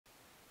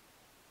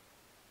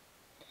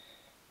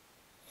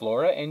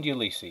Flora and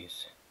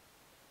Ulysses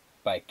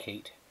by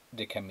Kate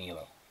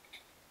DiCamillo.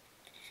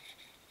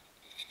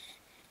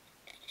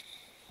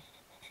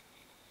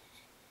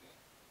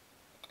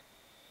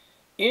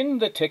 In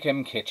the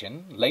Tickham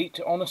kitchen, late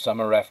on a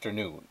summer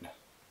afternoon.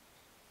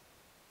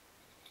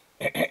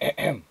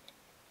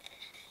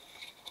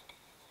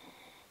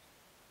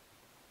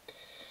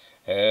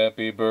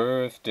 Happy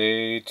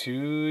birthday to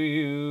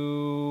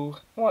you.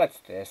 What's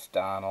this,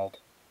 Donald?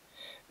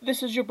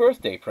 This is your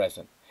birthday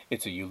present.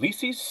 It's a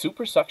Ulysses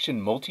Super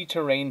Suction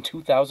Multi-Terrain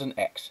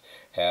 2000X.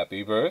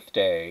 Happy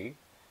birthday.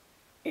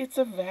 It's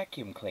a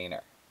vacuum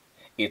cleaner.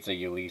 It's a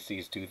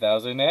Ulysses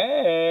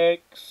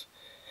 2000X.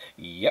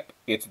 Yep,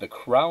 it's the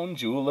crown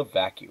jewel of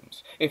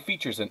vacuums. It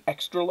features an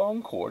extra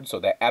long cord so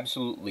that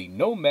absolutely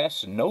no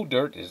mess, no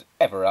dirt is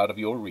ever out of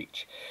your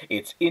reach.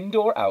 It's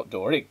indoor,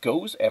 outdoor, it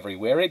goes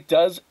everywhere, it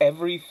does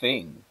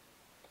everything.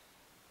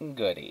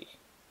 Goody.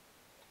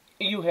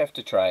 You have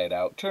to try it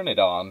out. Turn it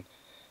on.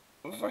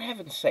 For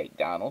heaven's sake,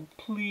 Donald,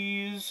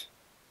 please.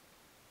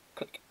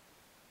 Click.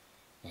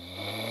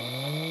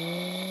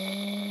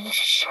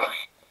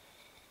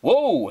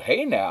 Whoa,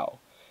 hey now.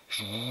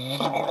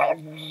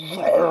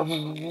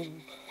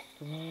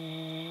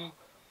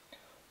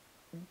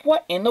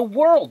 What in the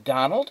world,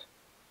 Donald?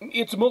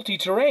 It's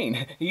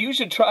multi-terrain. You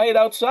should try it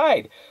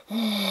outside.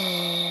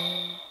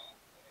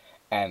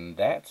 And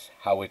that's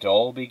how it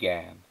all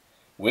began.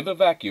 With a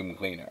vacuum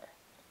cleaner.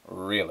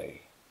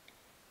 Really.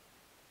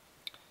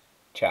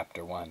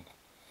 Chapter 1.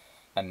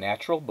 A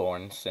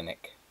Natural-Born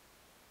Cynic.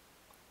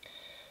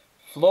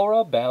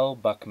 Flora Belle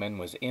Buckman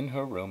was in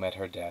her room at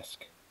her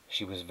desk.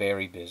 She was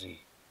very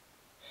busy.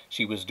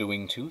 She was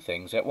doing two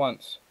things at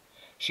once.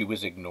 She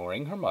was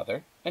ignoring her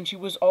mother, and she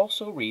was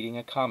also reading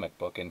a comic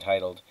book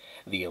entitled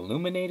The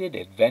Illuminated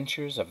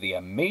Adventures of the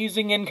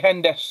Amazing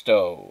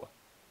Incandesto.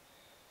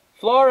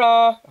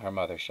 "Flora!" her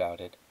mother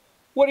shouted.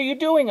 "What are you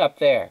doing up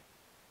there?"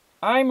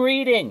 "I'm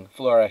reading,"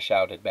 Flora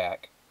shouted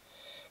back.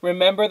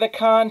 "Remember the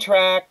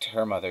contract,"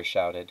 her mother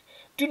shouted.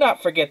 "Do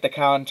not forget the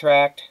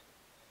contract."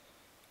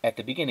 At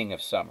the beginning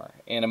of summer,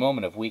 in a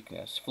moment of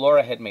weakness,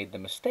 Flora had made the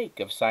mistake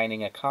of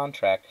signing a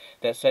contract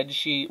that said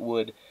she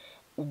would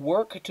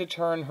work to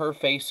turn her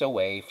face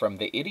away from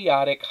the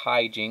idiotic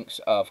hijinks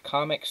of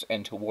comics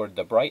and toward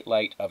the bright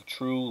light of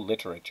true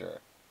literature.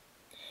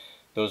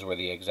 Those were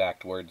the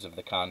exact words of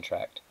the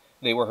contract.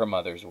 They were her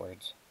mother's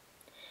words.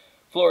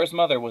 Flora's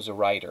mother was a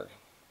writer.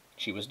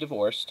 She was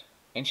divorced,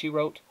 and she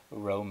wrote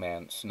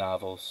romance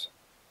novels.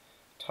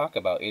 Talk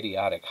about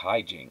idiotic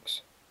hijinks.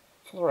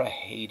 Flora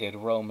hated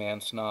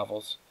romance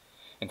novels.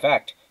 In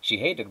fact, she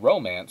hated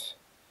romance.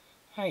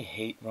 "I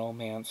hate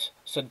romance,"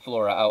 said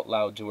Flora out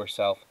loud to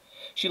herself.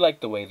 She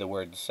liked the way the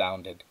words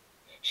sounded.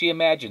 She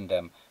imagined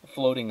them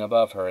floating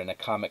above her in a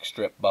comic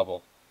strip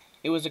bubble.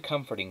 It was a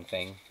comforting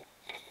thing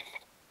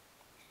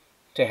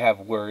to have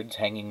words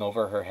hanging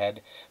over her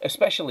head,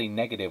 especially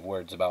negative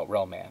words about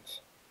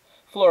romance.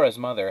 Flora's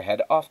mother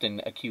had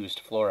often accused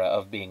Flora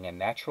of being a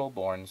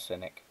natural-born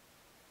cynic.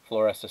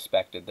 Flora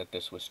suspected that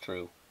this was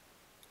true.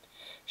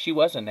 She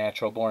was a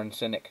natural-born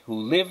cynic who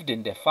lived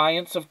in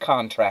defiance of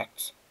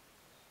contracts.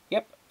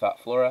 "Yep," thought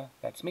Flora,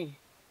 "that's me."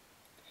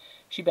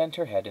 She bent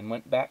her head and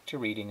went back to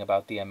reading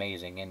about the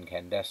amazing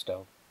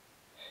incandesto.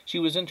 She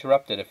was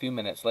interrupted a few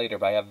minutes later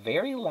by a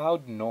very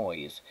loud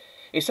noise.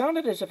 It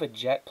sounded as if a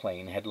jet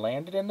plane had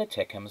landed in the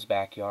Tickhams'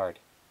 backyard.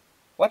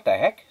 "What the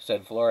heck?"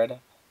 said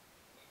Flora.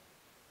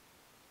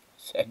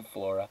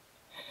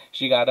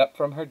 She got up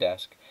from her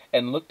desk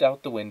and looked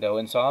out the window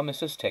and saw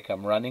Mrs.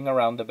 Tickham running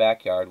around the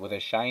backyard with a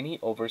shiny,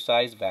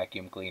 oversized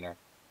vacuum cleaner.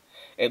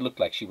 It looked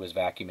like she was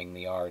vacuuming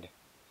the yard.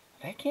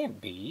 "That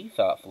can't be,"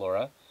 thought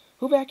Flora.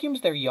 "Who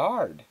vacuums their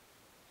yard?"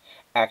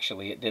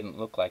 Actually, it didn't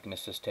look like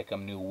Mrs.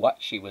 Tickham knew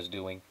what she was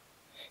doing.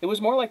 It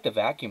was more like the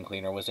vacuum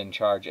cleaner was in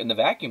charge, and the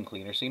vacuum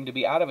cleaner seemed to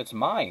be out of its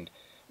mind,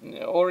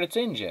 or its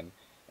engine,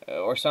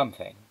 or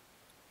something.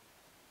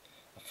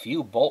 "A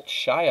few bolts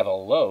shy of a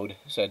load,"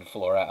 said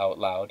Flora out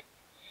loud.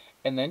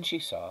 And then she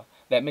saw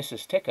that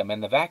Mrs. Tickham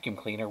and the vacuum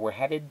cleaner were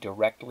headed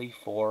directly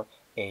for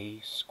a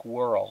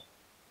squirrel.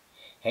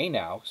 "Hey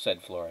now,"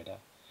 said Florida.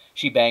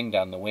 She banged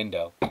on the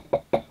window.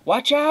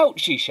 "Watch out!"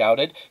 she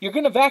shouted. "You're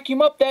going to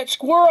vacuum up that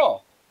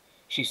squirrel!"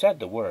 She said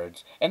the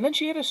words, and then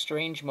she had a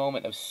strange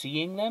moment of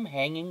seeing them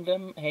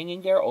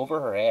hanging there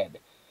over her head.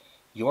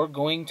 "You're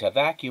going to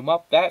vacuum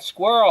up that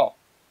squirrel!"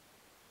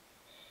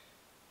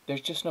 There's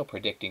just no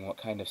predicting what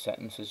kind of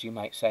sentences you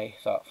might say,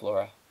 thought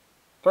Flora.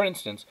 For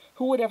instance,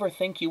 who would ever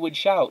think you would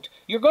shout,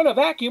 "You're going to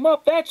vacuum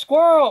up that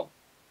squirrel!"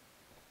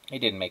 It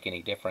didn't make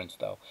any difference,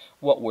 though,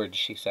 what words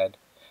she said.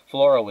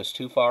 Flora was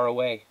too far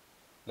away.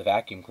 The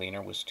vacuum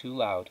cleaner was too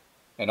loud,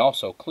 and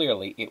also,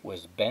 clearly, it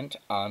was bent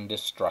on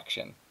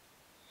destruction.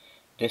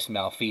 "This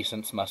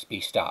malfeasance must be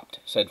stopped,"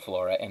 said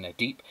Flora in a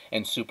deep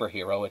and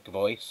superheroic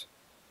voice.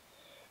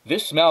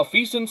 "This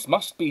malfeasance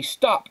must be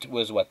stopped,"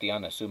 was what the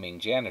unassuming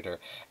janitor,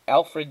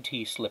 Alfred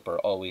T. Slipper,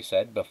 always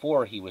said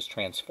before he was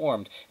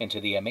transformed into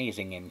the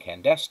amazing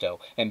incandesto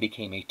and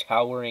became a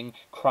towering,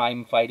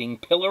 crime-fighting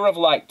pillar of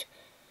light.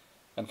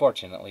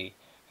 Unfortunately,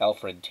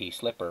 Alfred T.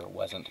 Slipper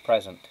wasn't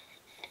present.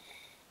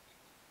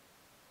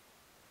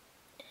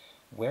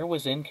 Where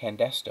was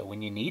Incandesto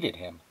when you needed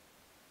him?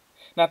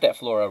 Not that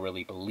Flora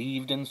really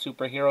believed in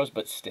superheroes,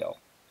 but still.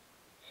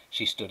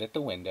 She stood at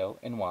the window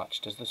and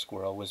watched as the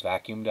squirrel was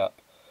vacuumed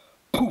up.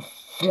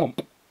 Poof!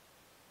 Thwomp!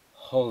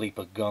 Holy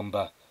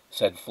Bagumba,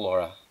 said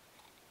Flora.